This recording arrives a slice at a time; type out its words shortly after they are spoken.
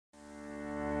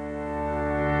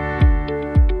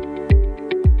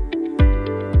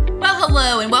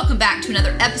back to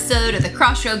another episode of the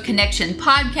Crossroad Connection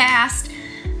podcast.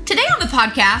 Today on the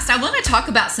podcast, I want to talk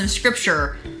about some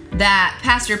scripture that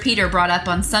Pastor Peter brought up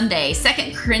on Sunday,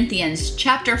 2 Corinthians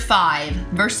chapter 5,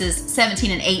 verses 17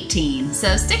 and 18.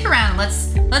 So stick around,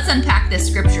 let's unpack this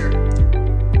scripture.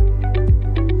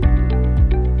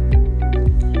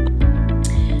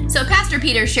 So Pastor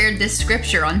Peter shared this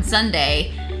scripture on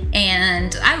Sunday,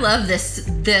 and I love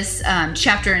this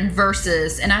chapter and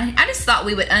verses, and I just thought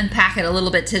we would unpack it a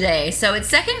little bit today. So it's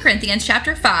 2 Corinthians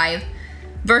chapter 5,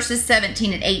 verses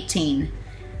 17 and 18.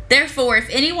 Therefore, if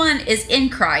anyone is in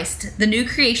Christ, the new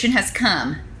creation has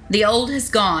come. The old has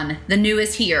gone, the new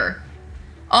is here.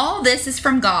 All this is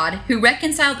from God, who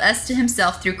reconciled us to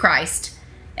himself through Christ,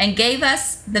 and gave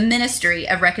us the ministry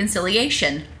of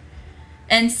reconciliation.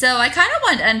 And so I kind of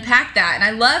wanted to unpack that, and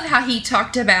I love how he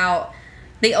talked about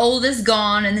the old is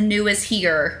gone and the new is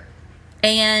here.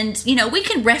 And, we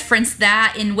can reference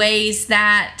that in ways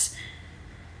that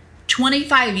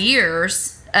 25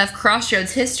 years of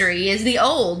Crossroads history is the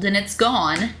old and it's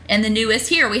gone, and the new is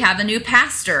here. We have a new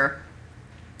pastor.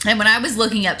 And when I was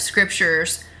looking up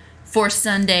scriptures for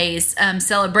Sunday's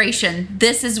celebration,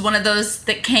 this is one of those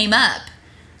that came up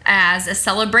as a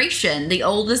celebration. The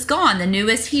old is gone, the new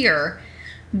is here.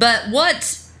 But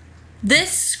what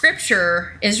this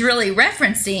scripture is really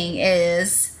referencing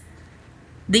is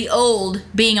the old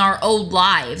being our old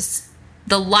lives,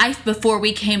 the life before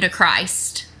we came to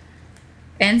Christ.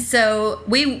 And so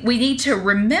we need to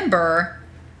remember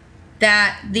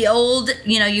that the old,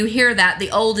 you hear that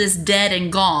the old is dead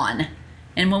and gone.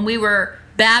 And when we were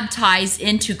baptized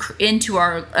into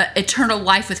our eternal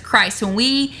life with Christ, when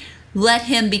we let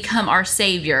him become our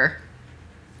Savior,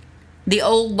 the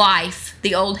old life,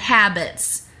 the old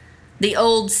habits, the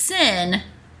old sin,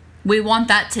 we want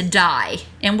that to die.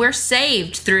 And we're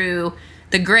saved through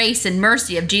the grace and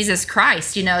mercy of Jesus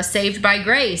Christ, saved by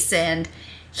grace. And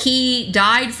he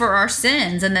died for our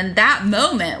sins. And then that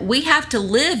moment, we have to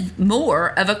live more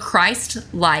of a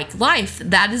Christ-like life.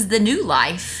 That is the new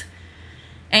life.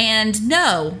 And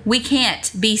no, we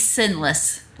can't be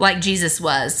sinless like Jesus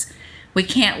was. We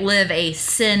can't live a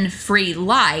sin-free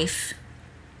life.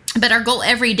 But our goal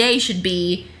every day should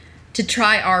be to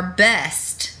try our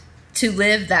best to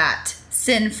live that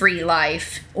sin-free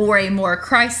life or a more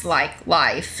Christ-like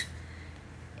life.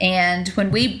 And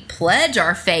when we pledge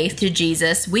our faith to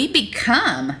Jesus, we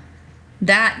become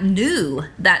that new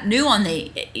on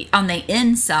the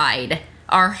inside.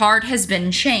 Our heart has been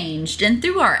changed, and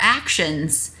through our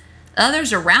actions,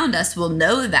 others around us will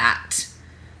know that.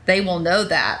 They will know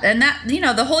that. And that,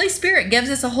 the Holy Spirit gives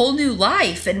us a whole new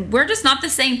life, and we're just not the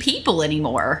same people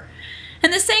anymore.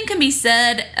 And the same can be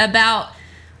said about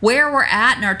where we're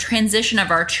at in our transition of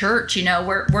our church.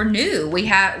 We're new.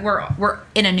 We're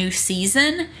in a new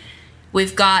season.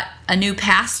 We've got a new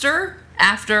pastor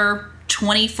after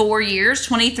 24 years,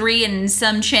 23 and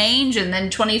some change, and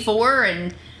then 24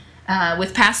 and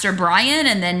with Pastor Brian,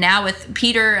 and then now with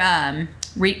Peter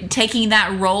taking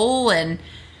that role. And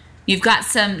you've got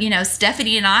some,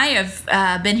 Stephanie and I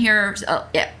have been here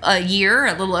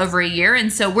a little over a year,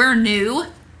 and so we're new.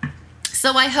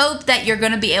 So I hope that you're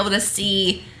going to be able to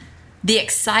see the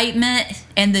excitement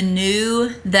and the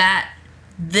new that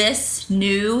this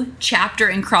new chapter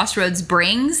in Crossroads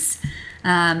brings.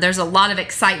 There's a lot of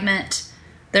excitement.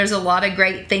 There's a lot of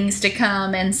great things to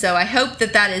come. And so I hope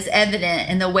that is evident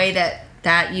in the way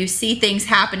that you see things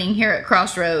happening here at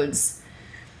Crossroads.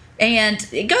 And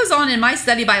it goes on in my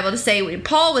study Bible to say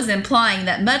Paul was implying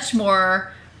that much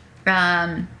more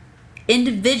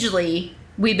individually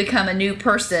we become a new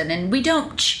person, and we're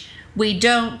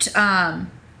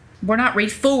not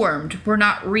reformed, we're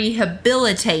not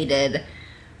rehabilitated,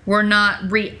 we're not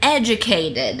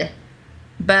re-educated,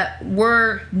 but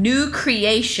we're new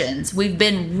creations. We've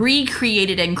been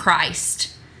recreated in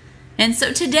Christ. And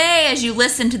so today, as you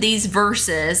listen to these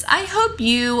verses, I hope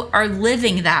you are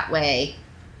living that way.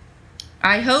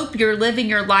 I hope you're living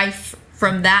your life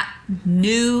from that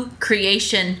new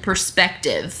creation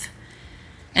perspective.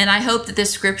 And I hope that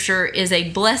this scripture is a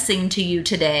blessing to you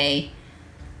today,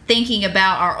 thinking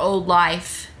about our old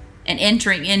life and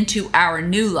entering into our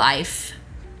new life.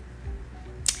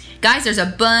 Guys, there's a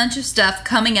bunch of stuff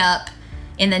coming up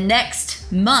in the next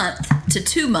month to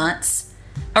 2 months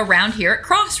around here at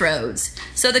Crossroads.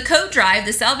 So the coat drive,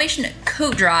 the Salvation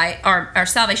Coat Drive, our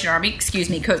Salvation Army,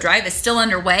 coat drive is still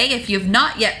underway. If you've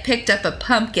not yet picked up a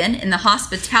pumpkin in the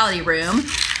hospitality room,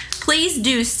 please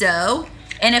do so.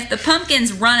 And if the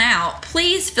pumpkins run out,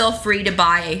 please feel free to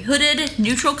buy a hooded,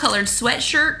 neutral colored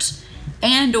sweatshirt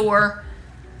and or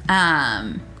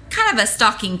kind of a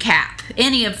stocking cap,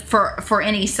 for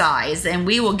any size, and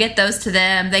we will get those to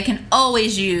them. They can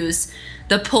always use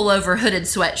the pullover hooded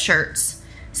sweatshirts.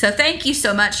 So thank you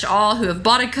so much to all who have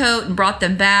bought a coat and brought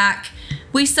them back.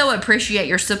 We so appreciate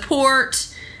your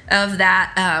support of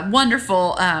that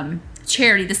wonderful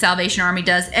charity the Salvation Army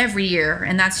does every year,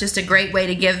 and that's just a great way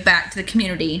to give back to the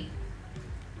community.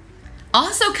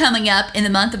 Also coming up in the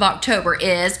month of October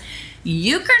is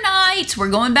Euchre Night. We're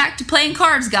going back to playing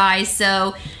cards, guys.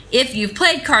 So if you've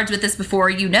played cards with us before,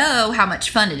 you know how much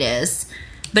fun it is.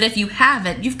 But if you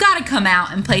haven't, you've got to come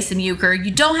out and play some euchre.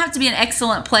 You don't have to be an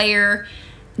excellent player.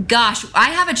 Gosh,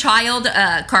 I have a child,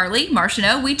 Carly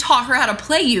Martineau. We taught her how to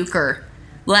play euchre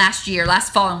last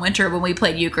fall and winter when we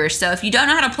played euchre. So if you don't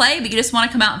know how to play, but you just want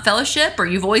to come out and fellowship, or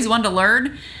you've always wanted to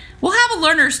learn, we'll have a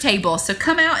learner's table. So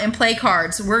come out and play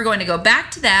cards. We're going to go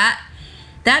back to that.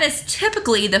 That is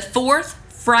typically the fourth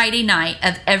Friday night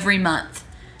of every month.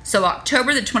 So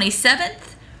October the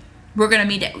 27th, we're going to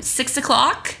meet at 6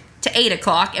 o'clock to 8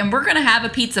 o'clock, and we're going to have a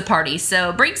pizza party.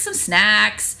 So bring some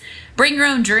snacks, bring your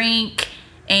own drink,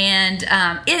 and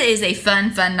it is a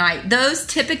fun night. Those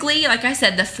typically, like I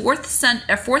said, the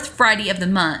fourth Friday of the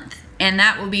month, and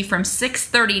that will be from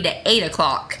 6:30 to 8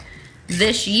 o'clock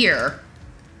this year.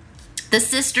 The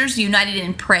Sisters United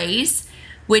in Praise,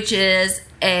 which is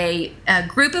a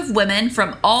group of women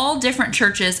from all different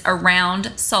churches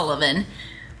around Sullivan,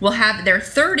 will have their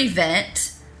third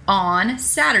event on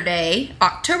Saturday,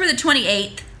 October the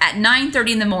 28th at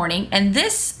 9:30 in the morning. And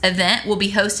this event will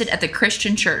be hosted at the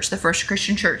Christian Church, the First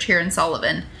Christian Church here in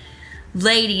Sullivan.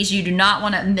 Ladies, you do not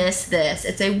want to miss this.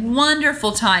 It's a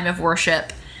wonderful time of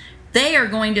worship. They are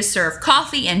going to serve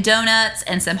coffee and donuts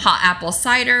and some hot apple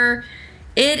cider.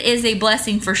 It is a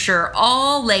blessing for sure.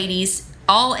 All ladies,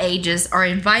 all ages are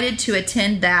invited to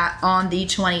attend that on the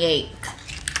 28th.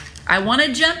 I want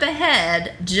to jump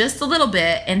ahead just a little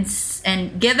bit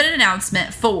and give an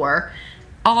announcement for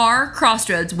our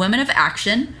Crossroads Women of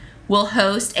Action will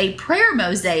host a prayer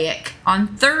mosaic on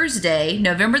Thursday,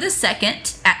 November the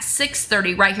 2nd at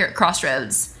 6:30 right here at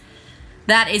Crossroads.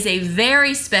 That is a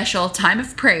very special time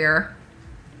of prayer.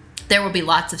 There will be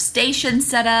lots of stations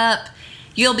set up.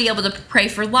 You'll be able to pray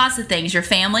for lots of things. Your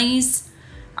families,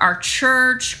 our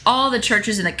church, all the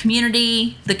churches in the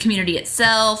community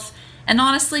itself, and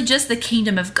honestly, just the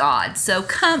kingdom of God. So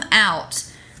come out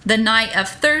the night of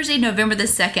Thursday, November the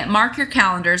 2nd. Mark your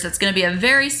calendars. It's going to be a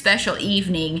very special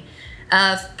evening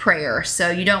of prayer.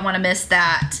 So you don't want to miss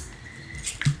that.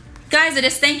 Guys, I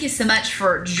just thank you so much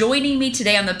for joining me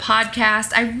today on the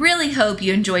podcast. I really hope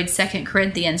you enjoyed 2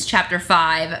 Corinthians chapter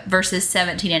 5, verses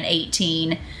 17 and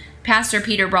 18. Pastor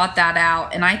Peter brought that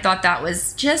out, and I thought that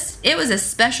was it was a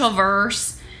special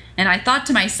verse. And I thought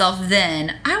to myself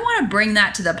then, I want to bring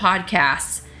that to the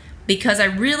podcast because I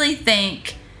really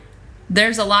think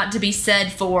there's a lot to be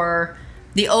said for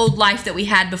the old life that we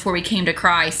had before we came to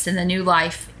Christ and the new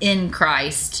life in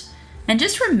Christ. And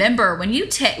just remember, when you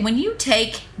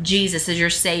take Jesus as your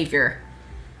Savior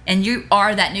and you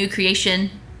are that new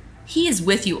creation, He is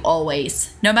with you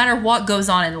always, no matter what goes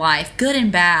on in life, good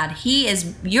and bad.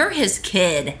 You're His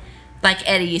kid. Like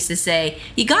Eddie used to say,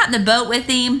 you got in the boat with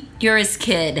Him, you're His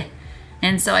kid.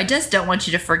 And so I just don't want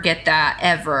you to forget that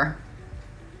ever.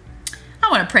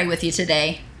 I want to pray with you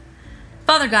today.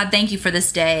 Father God, thank you for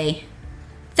this day.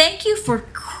 Thank you for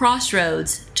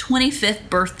Crossroads' 25th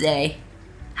birthday.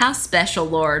 How special,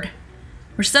 Lord.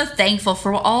 We're so thankful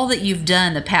for all that you've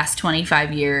done the past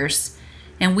 25 years.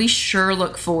 And we sure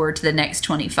look forward to the next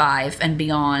 25 and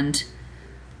beyond.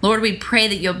 Lord, we pray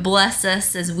that you'll bless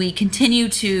us as we continue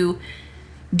to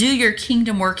do your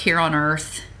kingdom work here on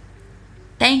earth.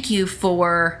 Thank you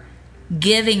for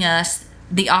giving us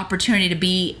the opportunity to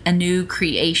be a new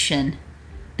creation.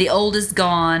 The old is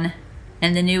gone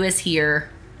and the new is here.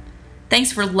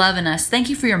 Thanks for loving us. Thank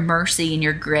you for your mercy and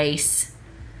your grace.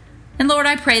 And Lord,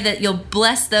 I pray that you'll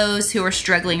bless those who are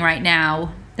struggling right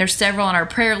now. There's several on our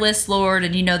prayer list, Lord,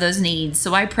 and you know those needs.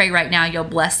 So I pray right now you'll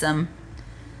bless them.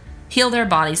 Heal their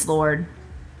bodies, Lord.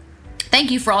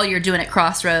 Thank you for all you're doing at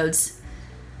Crossroads.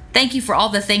 Thank you for all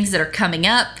the things that are coming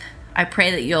up. I pray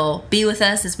that you'll be with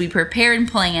us as we prepare and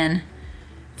plan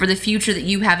for the future that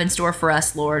you have in store for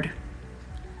us, Lord.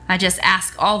 I just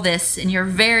ask all this in your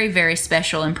very, very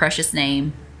special and precious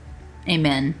name.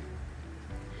 Amen.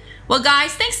 Well,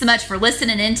 guys, thanks so much for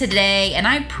listening in today, and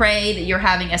I pray that you're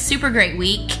having a super great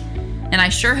week, and I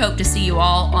sure hope to see you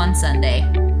all on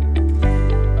Sunday.